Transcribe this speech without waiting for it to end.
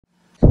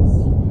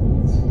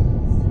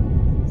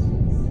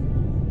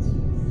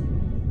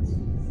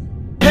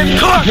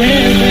Michael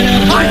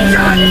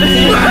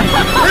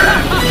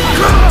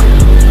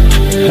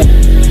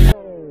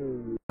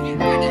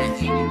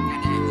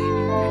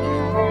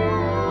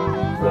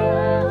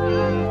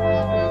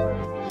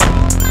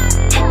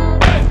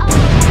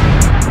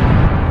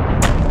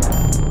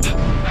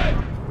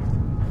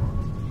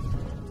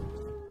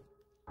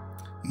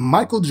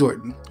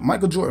Jordan,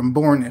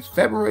 born in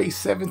February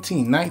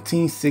 17,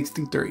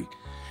 1963,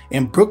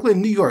 in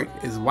Brooklyn, New York,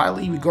 is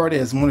widely regarded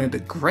as one of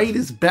the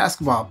greatest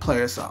basketball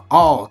players of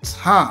all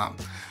time.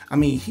 I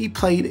mean, he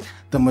played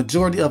the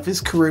majority of his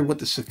career with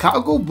the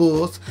Chicago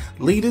Bulls,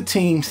 lead the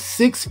team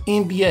six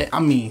NBA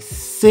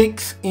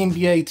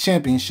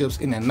championships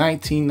in the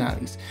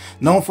 1990s.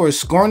 Known for his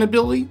scoring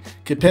ability,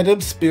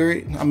 competitive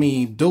spirit. I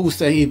mean, dude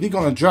say if he's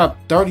gonna drop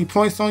 30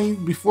 points on you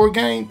before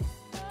game,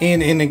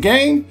 and in the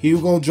game, he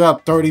was going to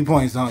drop 30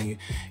 points on you.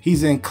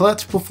 He's in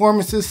clutch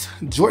performances.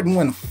 Jordan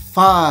won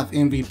 5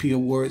 MVP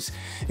awards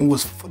and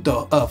was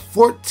the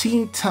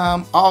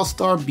 14-time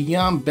All-Star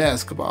beyond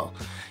basketball.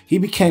 He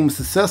became a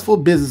successful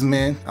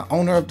businessman, an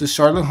owner of the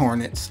Charlotte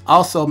Hornets,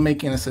 also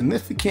making a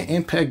significant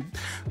impact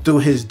through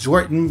his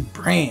Jordan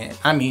brand.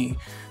 I mean,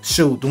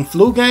 shoot, them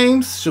flu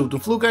games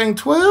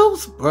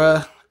 12s,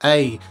 bruh.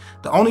 Hey,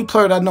 the only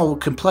player that I know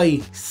can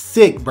play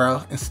sick,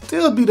 bro, and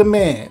still be the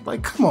man.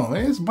 Like, come on,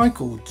 man. It's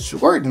Michael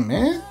Jordan,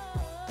 man.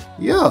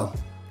 Yo.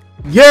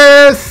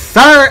 Yes,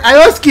 sir. Hey,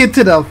 let's get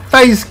to the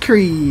face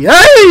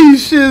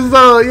creations,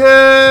 though.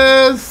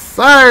 Yes,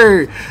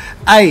 sir.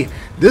 Hey,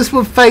 this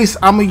one face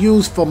I'm going to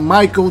use for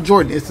Michael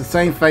Jordan. It's the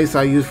same face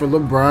I use for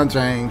LeBron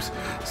James.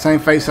 Same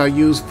face I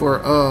use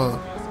for,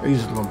 I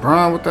use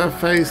LeBron with that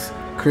face.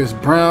 Chris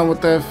Brown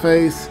with that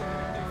face.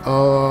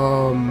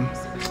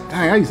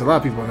 Dang, I used a lot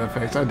of people on that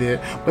face. I did.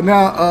 But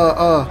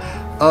now,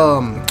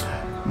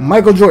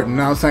 Michael Jordan.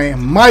 Now I'm saying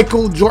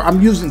Michael Jordan.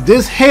 I'm using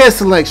this hair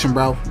selection,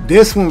 bro.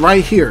 This one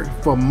right here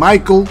for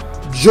Michael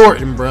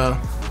Jordan, bro.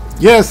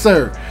 Yes,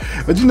 sir.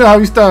 But you know how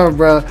we started,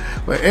 bro.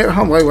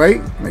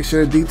 Wait. Make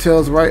sure the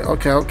details right.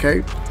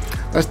 Okay.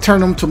 Let's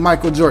turn them to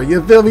Michael Jordan.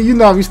 You feel me? You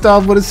know how we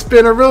started with a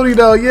spinner, really,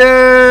 though.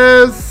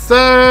 Yes, sir.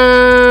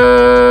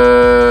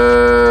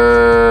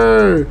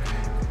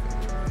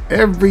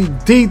 Every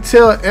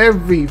detail,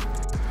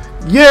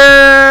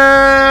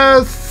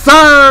 yes,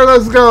 sir.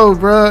 Let's go,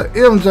 bro.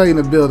 MJ in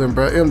the building,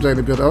 bro. MJ in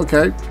the building.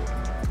 Okay.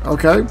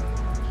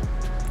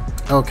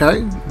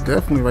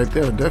 Definitely right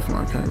there.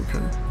 Definitely.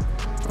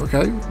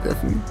 Okay.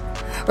 Definitely.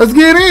 Let's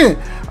get in.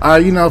 All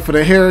right, you know, for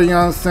the hair, you know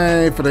what I'm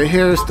saying? For the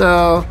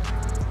hairstyle,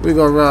 we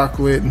gonna rock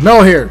with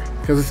no hair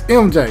because it's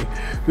MJ.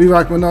 We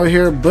rock with no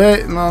hair,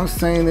 but you know what I'm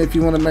saying? If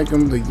you want to make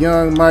him the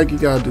young Mike, you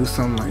gotta do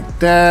something like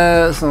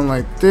that, something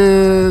like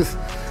this.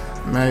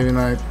 Maybe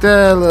like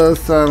that, a little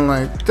something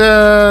like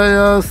that, you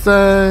know what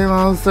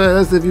I'm saying?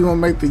 That's if you want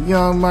to make the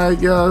young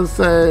Mike, you know what I'm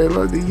saying?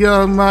 Like the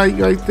young Mike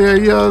right there,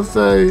 you know what I'm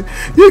saying?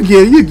 You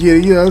get it,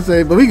 you know what I'm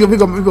saying? But we go go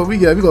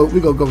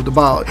with the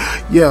bald.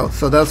 Yeah,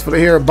 so that's for the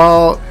hair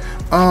bald.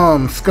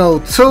 Skull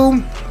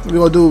 2, we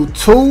gonna do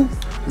 2,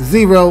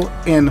 0,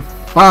 and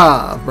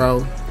 5,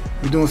 bro.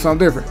 We doing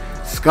something different.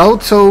 Skull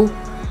 2,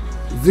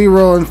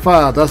 0, and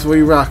 5. That's what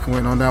we rocking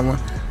with on that one.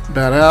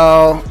 Bad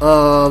out.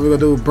 We're gonna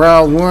do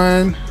brow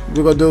 1.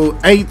 We're gonna do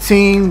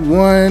 18,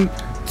 1,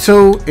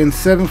 2, and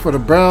 7 for the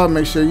brow.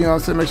 Make sure, you know what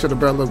I'm saying, make sure the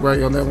brow look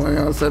right on that one. You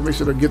know what I'm saying? Make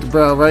sure to get the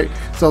brow right.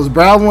 So it's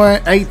brow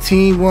 1,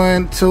 18,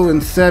 1, 2,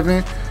 and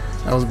 7.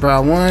 That was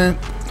brow 1.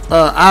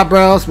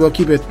 Eyebrows, we'll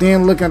keep it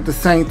thin looking at the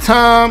same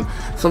time.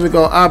 So we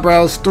go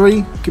eyebrows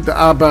 3. Keep the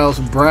eyebrows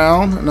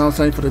brown. You know what I'm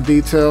saying, for the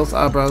details.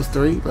 Eyebrows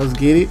 3. Let's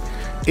get it.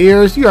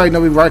 Ears, you already know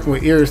we rocking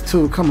with ears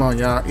 2. Come on,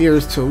 y'all.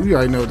 Ears 2. You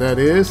already know what that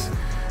is.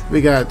 We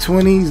got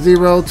 20,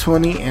 0,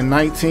 20, and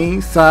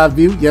 19. Side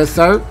view. Yes,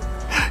 sir.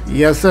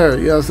 Yes, sir.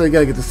 You know what I'm saying? You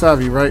gotta get the side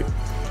view right.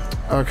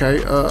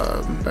 Okay.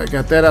 I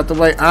got that out the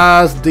way.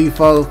 Eyes,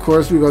 default, of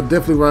course. We're gonna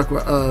definitely rock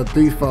with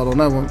default on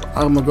that one.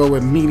 I'm gonna go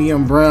with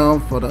medium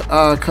brown for the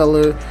eye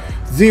color.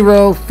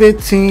 0,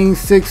 15,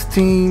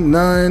 16,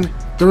 none,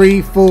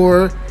 3,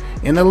 4,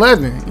 and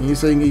 11. And you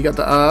say you got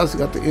the eyes.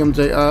 You got the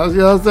MJ eyes. You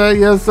know what I'm saying?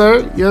 Yes,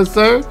 sir. Yes,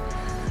 sir.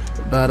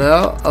 That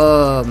out.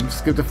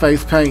 Skip the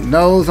face paint.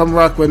 Nose, I'm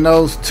rocking with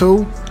nose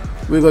 2.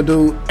 We're gonna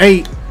do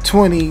 8,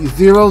 20,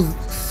 0,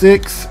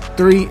 6,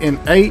 3, and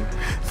 8.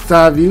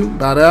 Side view.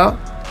 That out.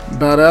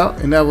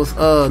 And that was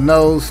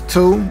nose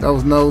 2. That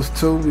was nose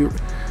 2.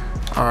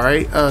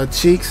 Alright,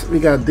 cheeks. We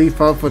got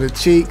default for the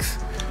cheeks.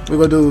 We're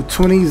gonna do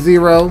 20,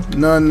 0,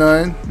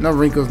 none. No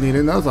wrinkles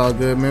needed. That's all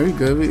good, man. We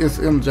good. It's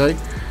MJ.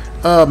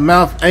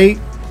 Mouth 8.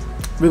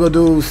 We're gonna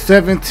do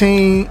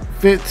 17,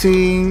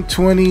 15,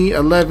 20,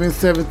 11,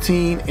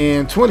 17,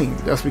 and 20.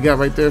 That's what we got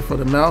right there for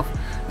the mouth.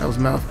 That was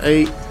mouth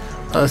 8.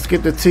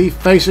 Skip the teeth.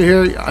 Facial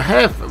hair. I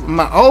have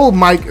my old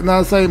mic, you know what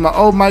I'm saying? My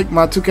old mic,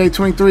 my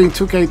 2K23 and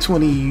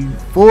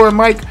 2K24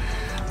 mic.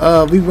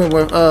 We went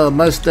with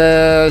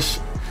mustache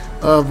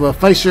of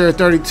facial hair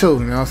 32. You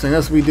know what I'm saying?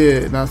 That's what we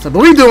did. You know what I'm saying?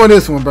 But we doing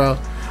this one, bro.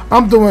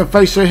 I'm doing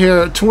facial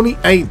hair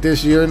 28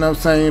 this year. You know what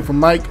I'm saying? For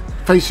Mike,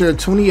 facial hair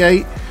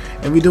 28.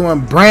 And we doing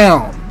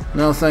brown. You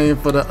know what I'm saying?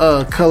 For the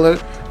color.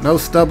 No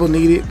stubble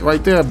needed.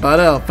 Right there, about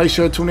out. Face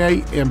shirt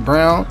 28 in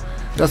brown.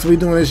 That's what we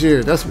doing this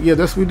year. That's what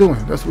we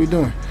doing. That's what we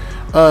doing.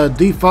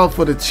 Default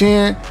for the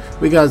chin,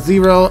 we got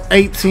 0,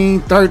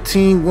 18,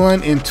 13,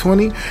 1, and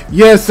 20.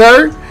 Yes,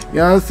 sir. You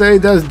know what I'm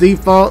saying? That's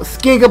default.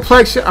 Skin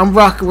complexion, I'm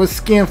rocking with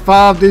skin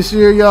 5 this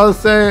year. You know what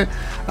I'm saying?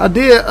 I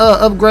did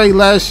upgrade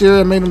last year.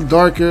 I made them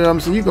darker.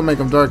 So you can make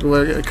them darker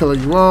whatever color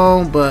you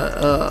want, but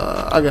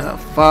I got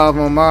 5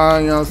 on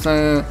mine. You know what I'm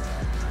saying?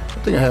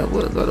 I think I had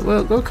what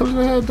color did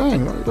I have?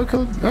 Dang, what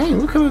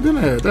color did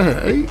I have? That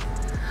had 8.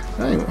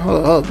 Dang,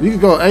 hold up. You can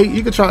go 8.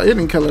 You can try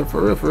any color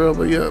for real.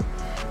 But yeah,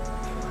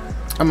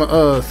 I'm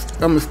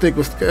gonna stick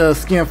with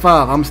skin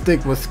 5. I'm gonna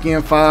stick with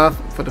skin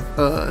 5 for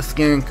the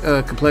skin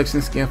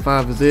complexion. Skin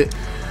 5 is it.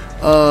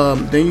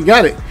 Then you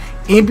got it.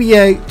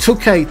 NBA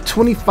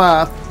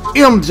 2K25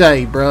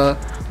 MJ, bruh.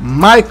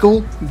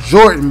 Michael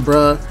Jordan,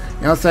 bruh.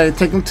 You know what I'm saying?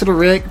 Take them to the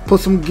wreck.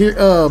 Put some gear,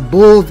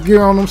 Bulls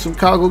gear on them, some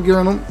Chicago gear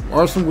on them,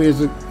 or some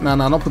Wizard. Nah,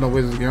 don't put no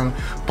Wizard gear on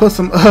them. Put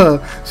some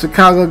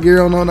Chicago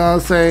gear on them. You know what I'm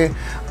saying?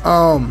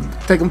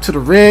 Take them to the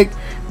wreck.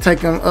 Take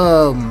them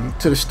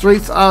to the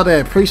streets. All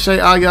that. Appreciate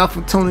all y'all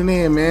for tuning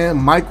in,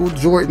 man. Michael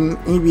Jordan,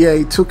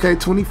 NBA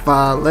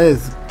 2K25.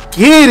 Let's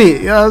get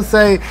it. You know what I'm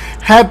saying?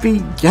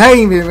 Happy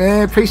gaming,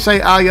 man.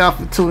 Appreciate all y'all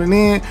for tuning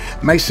in.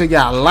 Make sure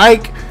y'all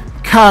like,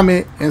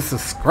 comment, and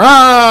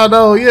subscribe.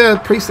 Oh yeah,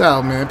 peace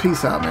out, man.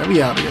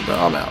 We out here, bro.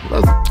 All out.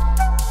 Let's